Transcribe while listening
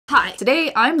Hi,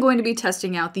 today I'm going to be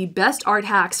testing out the best art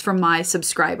hacks from my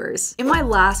subscribers. In my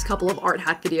last couple of art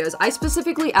hack videos, I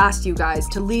specifically asked you guys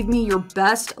to leave me your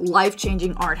best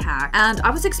life-changing art hack, and I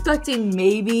was expecting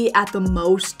maybe at the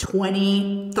most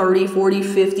 20, 30, 40,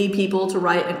 50 people to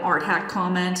write an art hack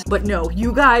comment, but no,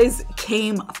 you guys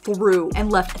came through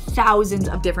and left thousands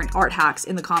of different art hacks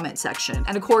in the comment section.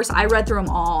 And of course, I read through them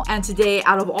all, and today,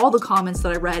 out of all the comments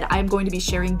that I read, I am going to be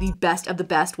sharing the best of the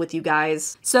best with you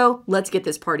guys. So let's get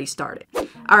this party started.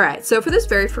 Alright, so for this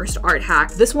very first art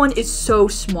hack, this one is so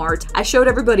smart. I showed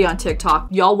everybody on TikTok,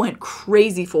 y'all went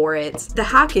crazy for it. The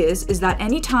hack is that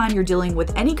anytime you're dealing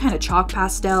with any kind of chalk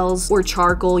pastels or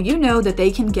charcoal, you know that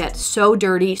they can get so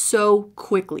dirty so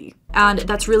quickly. And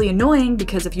that's really annoying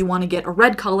because if you want to get a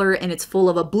red color and it's full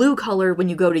of a blue color, when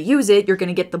you go to use it, you're going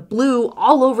to get the blue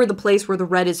all over the place where the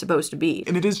red is supposed to be.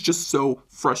 And it is just so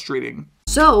frustrating.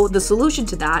 So the solution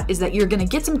to that is that you're going to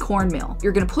get some cornmeal.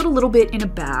 You're going to put a little bit in a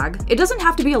bag. It doesn't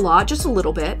have to be a lot, just a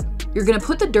little bit. You're going to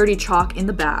put the dirty chalk in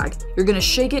the bag. You're going to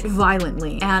shake it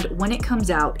violently. And when it comes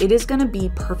out, it is going to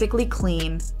be perfectly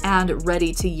clean and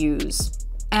ready to use.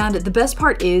 And the best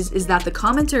part is that the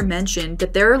commenter mentioned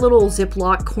that their little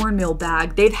Ziploc cornmeal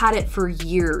bag, they've had it for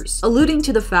years, alluding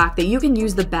to the fact that you can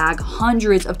use the bag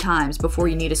hundreds of times before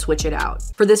you need to switch it out.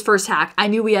 For this first hack, I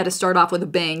knew we had to start off with a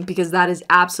bang because that is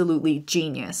absolutely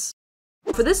genius.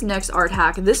 For this next art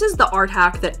hack, this is the art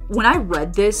hack that when I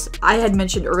read this, I had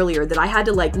mentioned earlier that I had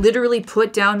to like literally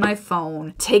put down my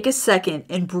phone, take a second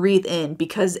and breathe in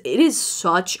because it is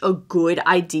such a good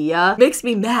idea. It makes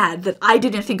me mad that I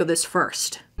didn't think of this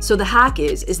first. So the hack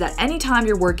is that anytime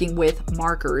you're working with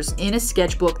markers in a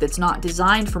sketchbook that's not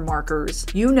designed for markers,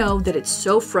 you know that it's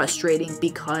so frustrating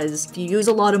because if you use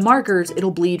a lot of markers, it'll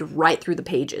bleed right through the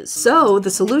pages. So the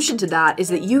solution to that is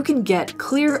that you can get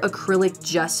clear acrylic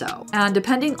gesso. And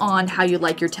depending on how you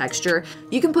like your texture,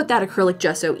 you can put that acrylic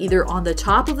gesso either on the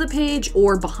top of the page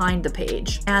or behind the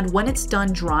page. And when it's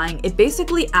done drying, it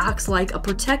basically acts like a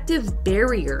protective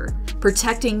barrier,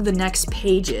 protecting the next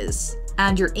pages.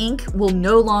 And your ink will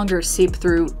no longer seep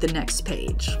through the next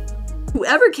page.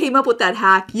 Whoever came up with that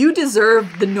hack, you deserve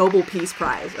the Nobel Peace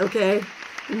Prize, okay?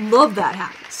 Love that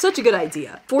hack. Such a good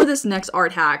idea. For this next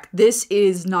art hack, this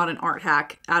is not an art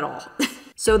hack at all.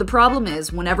 So the problem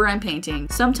is, whenever I'm painting,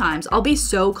 sometimes I'll be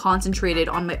so concentrated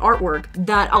on my artwork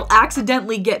that I'll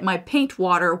accidentally get my paint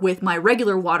water with my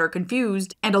regular water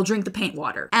confused and I'll drink the paint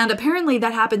water. And apparently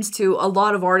that happens to a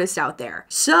lot of artists out there.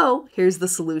 So here's the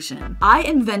solution. I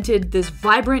invented this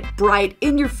vibrant, bright,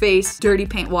 in-your-face, dirty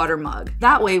paint water mug.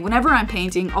 That way, whenever I'm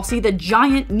painting, I'll see the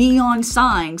giant neon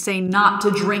sign saying not to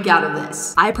drink out of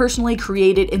this. I personally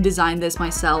created and designed this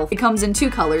myself. It comes in two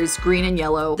colors, green and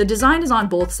yellow. The design is on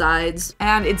both sides,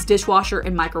 and it's dishwasher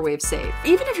and microwave safe.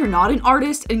 Even if you're not an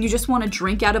artist and you just want to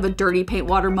drink out of a dirty paint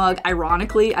water mug,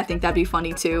 ironically, I think that'd be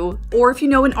funny too. Or if you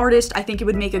know an artist, I think it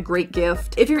would make a great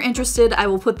gift. If you're interested, I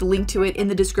will put the link to it in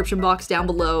the description box down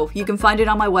below. You can find it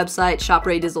on my website,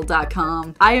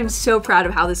 SuperRaeDizzle.com. I am so proud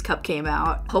of how this cup came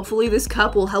out. Hopefully this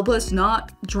cup will help us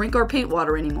not drink our paint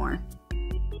water anymore.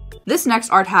 This next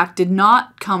art hack did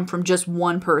not come from just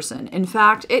one person. In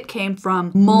fact, it came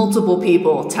from multiple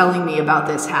people telling me about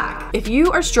this hack. If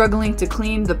you are struggling to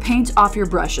clean the paint off your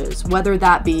brushes, whether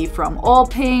that be from oil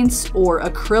paints or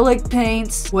acrylic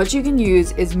paints, what you can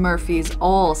use is Murphy's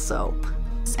All Soap.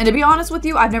 And to be honest with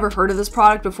you, I've never heard of this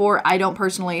product before. I don't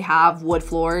personally have wood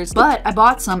floors, but I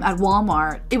bought some at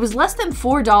Walmart. It was less than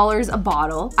 $4 a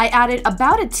bottle. I added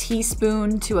about a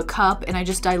teaspoon to a cup and I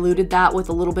just diluted that with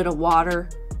a little bit of water.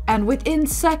 And within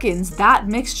seconds, that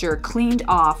mixture cleaned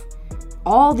off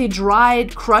all the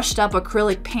dried, crushed up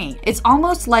acrylic paint. It's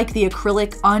almost like the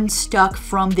acrylic unstuck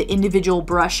from the individual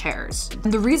brush hairs.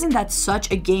 And the reason that's such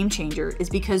a game changer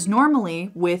is because normally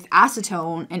with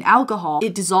acetone and alcohol,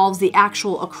 it dissolves the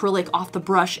actual acrylic off the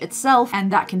brush itself,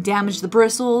 and that can damage the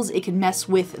bristles, it can mess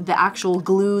with the actual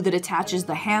glue that attaches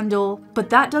the handle. But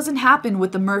that doesn't happen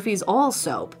with the Murphy's All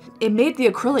Soap. It made the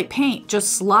acrylic paint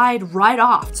just slide right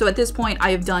off. So at this point, I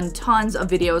have done tons of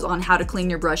videos on how to clean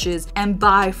your brushes, and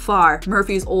by far,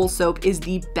 Murphy's All Soap is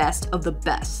the best of the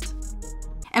best.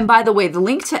 And by the way, the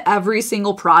link to every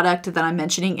single product that I'm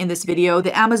mentioning in this video,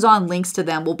 the Amazon links to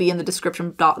them will be in the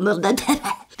description. Why can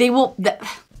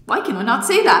I not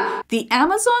say that? The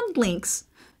Amazon links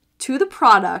to the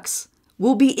products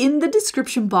will be in the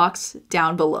description box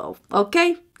down below,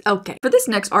 okay? Okay, for this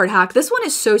next art hack, this one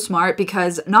is so smart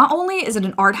because not only is it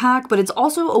an art hack, but it's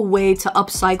also a way to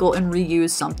upcycle and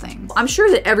reuse something. I'm sure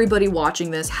that everybody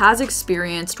watching this has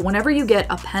experienced whenever you get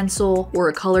a pencil or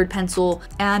a colored pencil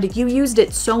and you used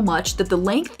it so much that the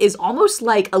length is almost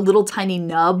like a little tiny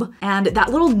nub, and that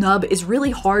little nub is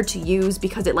really hard to use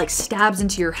because it like stabs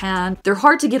into your hand. They're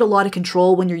hard to get a lot of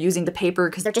control when you're using the paper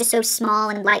because They're just so small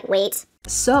and lightweight.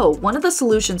 So one of the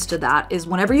solutions to that is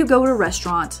whenever you go to a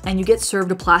restaurant and you get served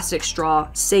a plastic straw,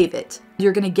 save it.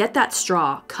 You're gonna get that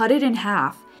straw, cut it in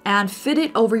half, and fit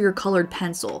it over your colored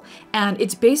pencil. And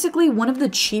it's basically one of the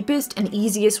cheapest and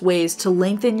easiest ways to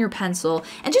lengthen your pencil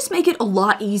and just make it a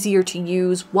lot easier to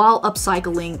use while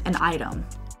upcycling an item.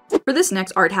 For this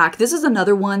next art hack, this is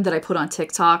another one that I put on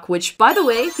TikTok, which, by the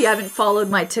way, if you haven't followed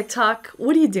my TikTok,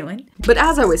 what are you doing? But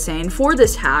as I was saying, for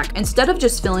this hack, instead of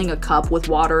just filling a cup with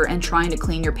water and trying to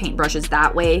clean your paintbrushes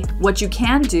that way, what you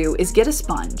can do is get a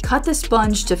sponge. Cut the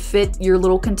sponge to fit your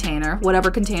little container, whatever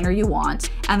container you want,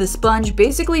 and the sponge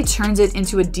basically turns it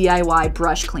into a DIY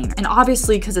brush cleaner. And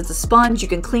obviously, because it's a sponge, you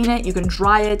can clean it, you can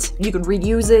dry it, you can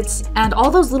reuse it, and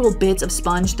all those little bits of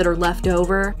sponge that are left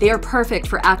over, they are perfect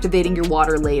for activating your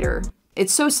water later.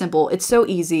 It's so simple, it's so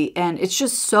easy, and it's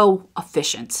just so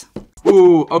efficient.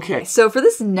 Ooh, okay. So for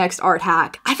this next art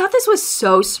hack, I thought this was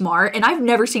so smart, and I've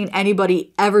never seen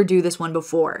anybody ever do this one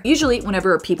before. Usually,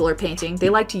 whenever people are painting,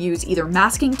 they like to use either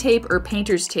masking tape or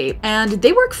painter's tape, and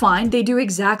they work fine. They do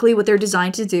exactly what they're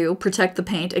designed to do, protect the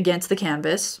paint against the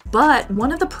canvas. But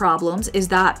one of the problems is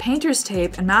that painter's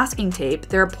tape and masking tape,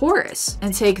 they're porous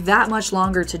and take that much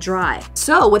longer to dry.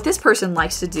 So what this person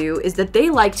likes to do is that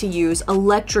they like to use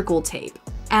electrical tape.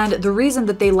 And the reason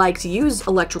that they like to use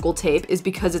electrical tape is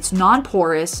because it's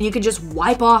non-porous. You can just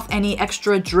wipe off any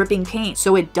extra dripping paint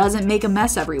so it doesn't make a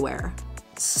mess everywhere.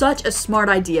 Such a smart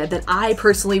idea that I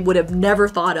personally would have never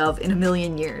thought of in a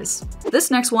million years. This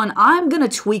next one, I'm gonna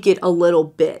tweak it a little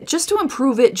bit just to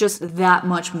improve it just that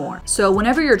much more. So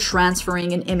whenever you're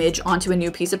transferring an image onto a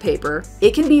new piece of paper,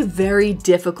 it can be very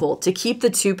difficult to keep the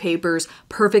two papers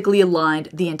perfectly aligned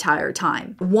the entire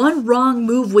time. One wrong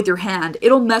move with your hand,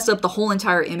 it'll mess up the whole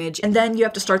entire image, and then you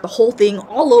have to start the whole thing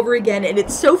all over again, and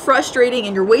it's so frustrating,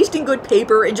 and you're wasting good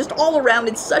paper, and just all around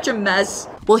it's such a mess.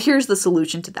 Well, here's the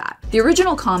solution to that. The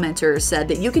original commenter said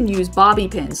that you can use bobby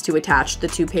pins to attach the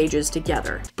two pages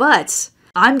together, but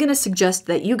I'm gonna suggest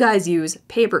that you guys use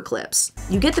paper clips.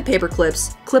 You get the paper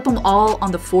clips, clip them all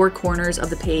on the four corners of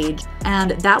the page,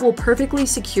 and that will perfectly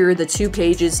secure the two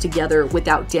pages together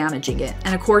without damaging it.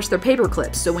 And of course, they're paper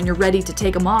clips, so when you're ready to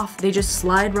take them off, they just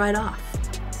slide right off.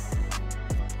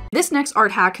 This next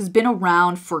art hack has been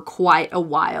around for quite a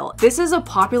while. This is a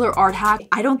popular art hack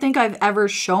I don't think I've ever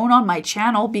shown on my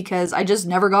channel because I just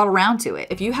never got around to it.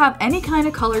 If you have any kind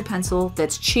of colored pencil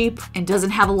that's cheap and doesn't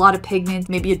have a lot of pigment,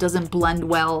 maybe it doesn't blend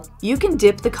well, you can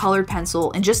dip the colored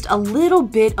pencil in just a little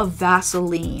bit of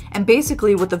Vaseline. And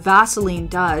basically what the Vaseline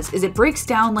does is it breaks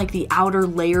down like the outer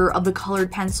layer of the colored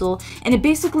pencil, and it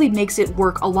basically makes it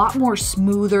work a lot more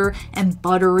smoother and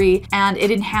buttery, and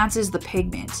it enhances the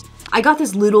pigment. I got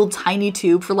this little tiny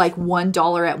tube for like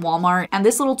 $1 at Walmart, and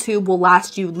this little tube will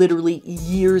last you literally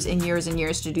years and years and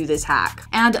years to do this hack.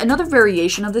 And another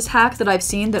variation of this hack that I've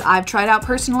seen that I've tried out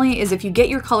personally is if you get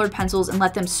your colored pencils and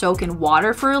let them soak in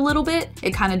water for a little bit,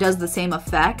 it kind of does the same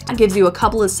effect and gives you a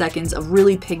couple of seconds of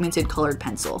really pigmented colored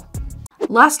pencil.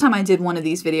 Last time I did one of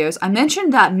these videos, I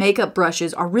mentioned that makeup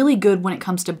brushes are really good when it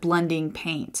comes to blending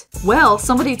paint. Well,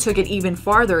 somebody took it even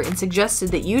farther and suggested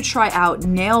that you try out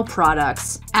nail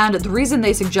products. And the reason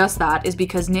they suggest that is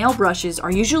because nail brushes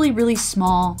are usually really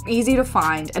small, easy to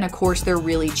find, and of course they're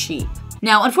really cheap.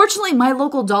 Now, unfortunately, my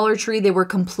local Dollar Tree, they were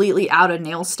completely out of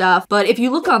nail stuff, but if you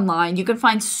look online, you can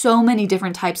find so many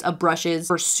different types of brushes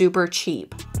for super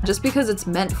cheap. Just because it's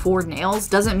meant for nails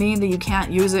doesn't mean that you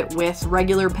can't use it with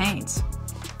regular paints.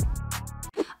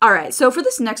 Alright, so for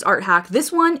this next art hack,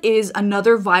 this one is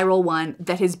another viral one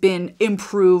that has been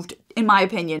improved, in my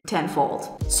opinion,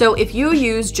 tenfold. So if you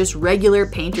use just regular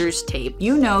painter's tape,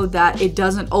 you know that it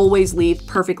doesn't always leave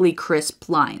perfectly crisp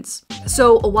lines.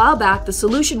 So a while back, the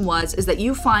solution is that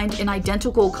you find an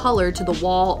identical color to the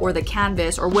wall or the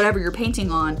canvas or whatever you're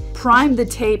painting on, prime the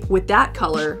tape with that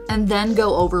color, and then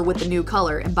go over with the new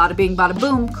color, and bada bing, bada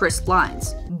boom, crisp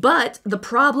lines. But the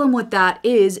problem with that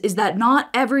is that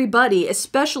not everybody,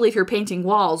 especially if you're painting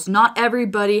walls, not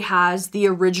everybody has the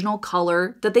original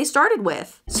color that they started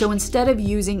with. So instead of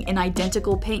using an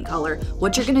identical paint color,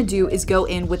 what you're gonna do is go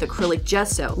in with acrylic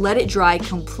gesso, let it dry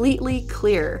completely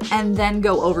clear, and then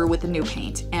go over with the new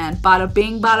paint. And bada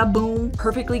bing, bada boom,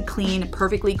 perfectly clean,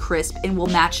 perfectly crisp, and will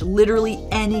match literally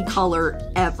any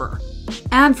color ever.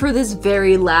 And for this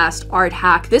very last art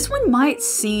hack, this one might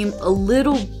seem a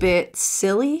little bit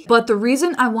silly, but the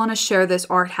reason I want to share this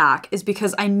art hack is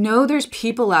because I know there's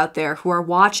people out there who are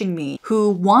watching me who,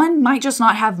 one, might just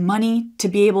not have money to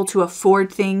be able to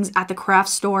afford things at the craft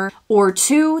store, or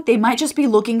two, they might just be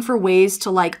looking for ways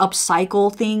to like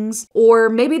upcycle things, or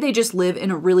maybe they just live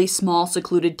in a really small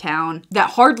secluded town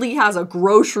that hardly has a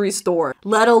grocery store,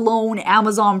 let alone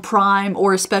Amazon Prime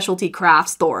or a specialty craft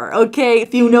store. Okay,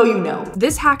 if you know, you know.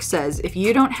 This hack says if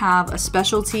you don't have a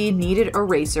specialty kneaded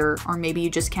eraser, or maybe you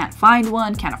just can't find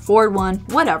one, can't afford one,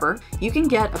 whatever, you can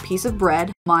get a piece of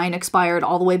bread. Mine expired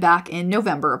all the way back in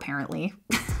November, apparently.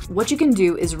 What you can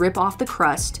do is rip off the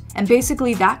crust, and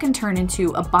basically that can turn into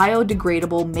a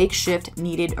biodegradable makeshift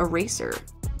kneaded eraser.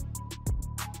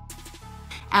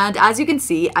 And as you can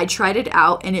see, I tried it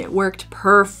out and it worked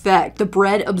perfect. The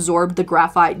bread absorbed the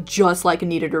graphite just like a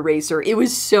kneaded eraser. It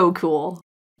was so cool.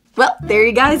 Well, there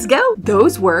you guys go.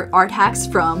 Those were art hacks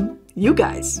from you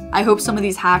guys. I hope some of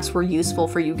these hacks were useful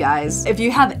for you guys. If you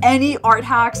have any art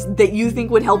hacks that you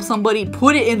think would help somebody,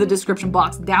 put it in the description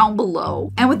box down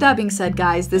below. And with that being said,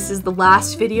 guys, this is the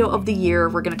last video of the year.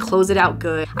 We're gonna close it out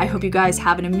good. I hope you guys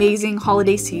have an amazing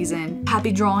holiday season.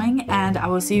 Happy drawing, and I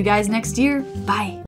will see you guys next year. Bye.